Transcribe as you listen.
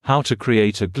How to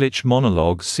Create a Glitch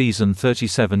Monologues Season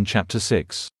 37 Chapter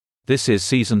 6. This is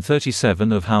Season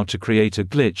 37 of How to Create a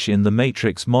Glitch in the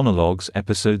Matrix Monologues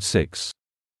Episode 6.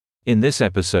 In this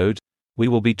episode, we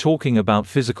will be talking about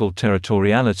physical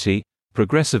territoriality,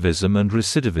 progressivism and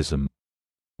recidivism.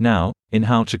 Now, in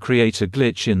How to Create a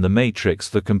Glitch in the Matrix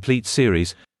the complete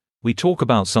series, we talk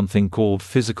about something called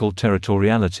physical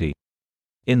territoriality.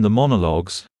 In the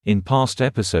monologues, in past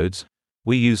episodes,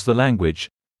 we use the language,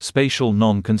 spatial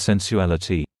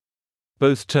non-consensuality.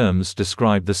 Both terms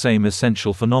describe the same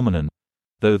essential phenomenon,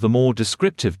 though the more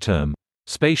descriptive term,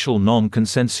 spatial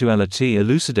non-consensuality,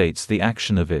 elucidates the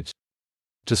action of it.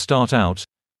 To start out,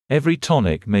 every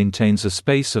tonic maintains a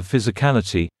space of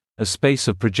physicality, a space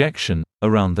of projection,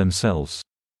 around themselves.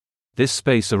 This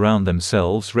space around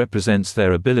themselves represents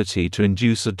their ability to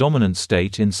induce a dominant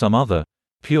state in some other,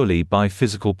 purely by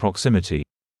physical proximity.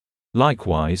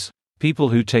 Likewise, people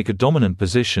who take a dominant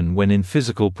position when in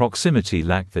physical proximity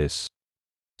lack this.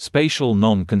 Spatial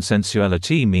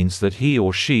non-consensuality means that he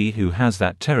or she who has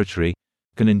that territory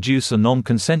can induce a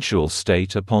non-consensual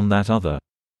state upon that other.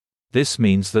 This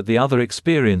means that the other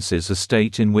experiences a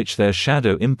state in which their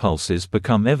shadow impulses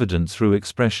become evident through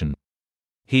expression.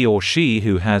 He or she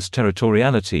who has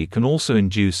territoriality can also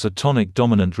induce a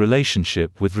tonic-dominant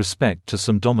relationship with respect to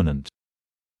some dominant.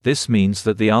 This means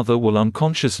that the other will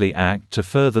unconsciously act to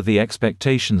further the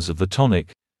expectations of the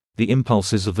tonic, the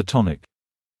impulses of the tonic.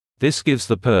 This gives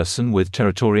the person with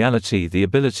territoriality the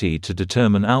ability to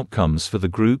determine outcomes for the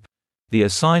group, the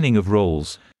assigning of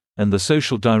roles, and the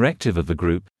social directive of the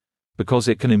group, because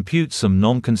it can impute some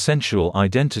non-consensual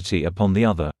identity upon the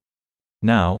other.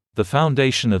 Now, the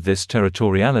foundation of this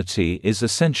territoriality is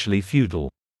essentially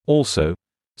feudal. Also,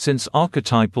 since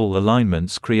archetypal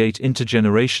alignments create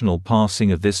intergenerational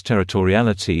passing of this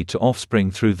territoriality to offspring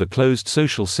through the closed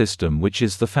social system which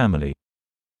is the family.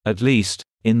 At least,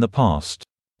 in the past,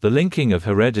 the linking of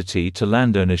heredity to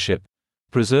landownership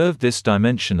preserved this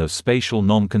dimension of spatial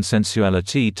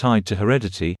non-consensuality tied to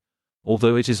heredity,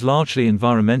 although it is largely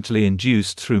environmentally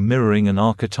induced through mirroring and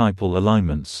archetypal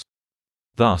alignments.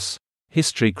 Thus,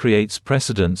 history creates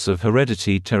precedents of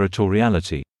heredity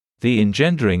territoriality. The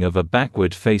engendering of a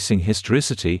backward-facing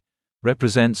historicity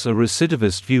represents a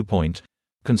recidivist viewpoint,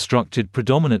 constructed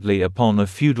predominantly upon a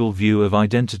feudal view of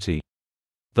identity.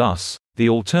 Thus, the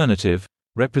alternative,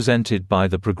 represented by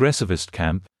the progressivist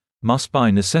camp, must by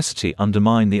necessity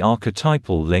undermine the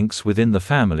archetypal links within the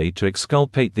family to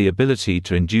exculpate the ability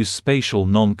to induce spatial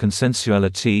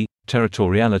non-consensuality,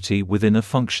 territoriality within a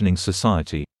functioning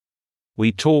society.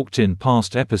 We talked in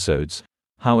past episodes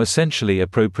how essentially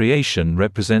appropriation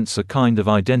represents a kind of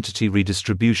identity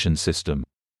redistribution system.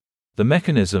 The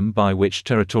mechanism by which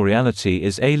territoriality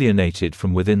is alienated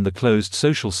from within the closed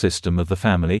social system of the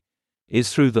family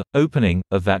is through the opening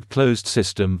of that closed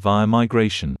system via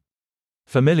migration.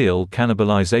 Familial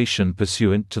cannibalization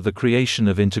pursuant to the creation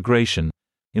of integration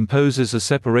imposes a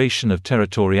separation of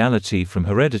territoriality from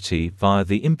heredity via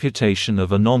the imputation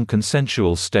of a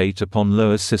non-consensual state upon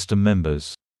lower system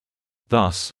members.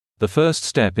 Thus, the first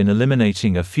step in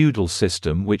eliminating a feudal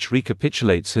system which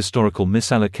recapitulates historical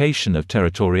misallocation of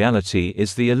territoriality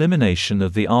is the elimination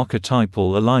of the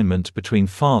archetypal alignment between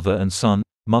father and son,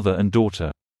 mother and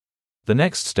daughter. The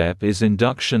next step is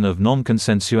induction of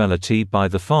non-consensuality by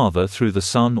the father through the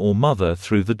son or mother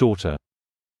through the daughter.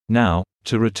 Now,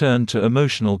 to return to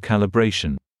emotional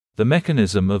calibration. The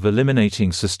mechanism of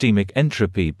eliminating systemic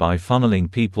entropy by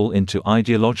funneling people into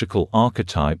ideological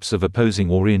archetypes of opposing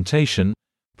orientation,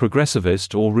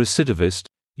 progressivist or recidivist,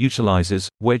 utilizes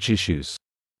wedge issues.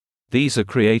 These are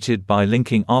created by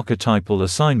linking archetypal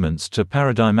assignments to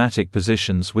paradigmatic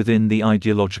positions within the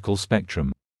ideological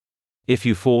spectrum. If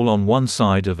you fall on one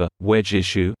side of a wedge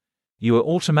issue, you are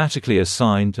automatically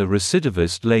assigned a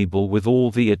recidivist label with all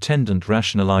the attendant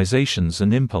rationalizations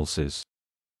and impulses.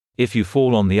 If you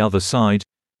fall on the other side,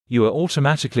 you are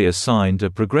automatically assigned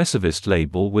a progressivist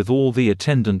label with all the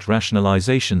attendant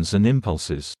rationalizations and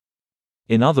impulses.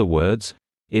 In other words,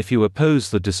 if you oppose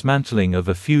the dismantling of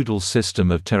a feudal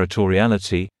system of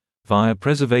territoriality, via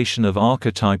preservation of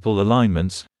archetypal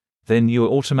alignments, then you are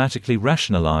automatically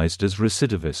rationalized as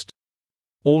recidivist.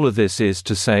 All of this is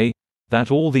to say,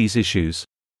 that all these issues,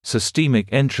 systemic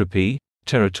entropy,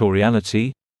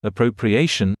 territoriality,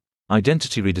 appropriation,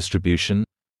 identity redistribution,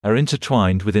 are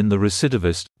intertwined within the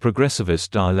recidivist, progressivist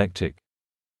dialectic.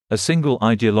 A single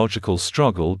ideological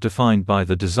struggle defined by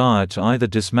the desire to either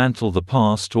dismantle the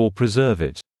past or preserve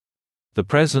it. The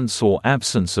presence or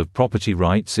absence of property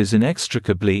rights is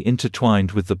inextricably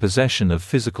intertwined with the possession of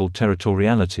physical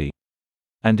territoriality.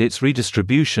 and its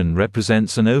redistribution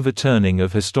represents an overturning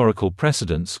of historical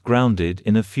precedents grounded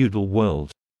in a feudal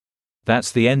world.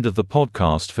 That's the end of the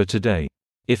podcast for today.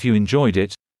 If you enjoyed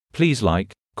it, please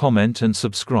like, comment and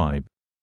subscribe.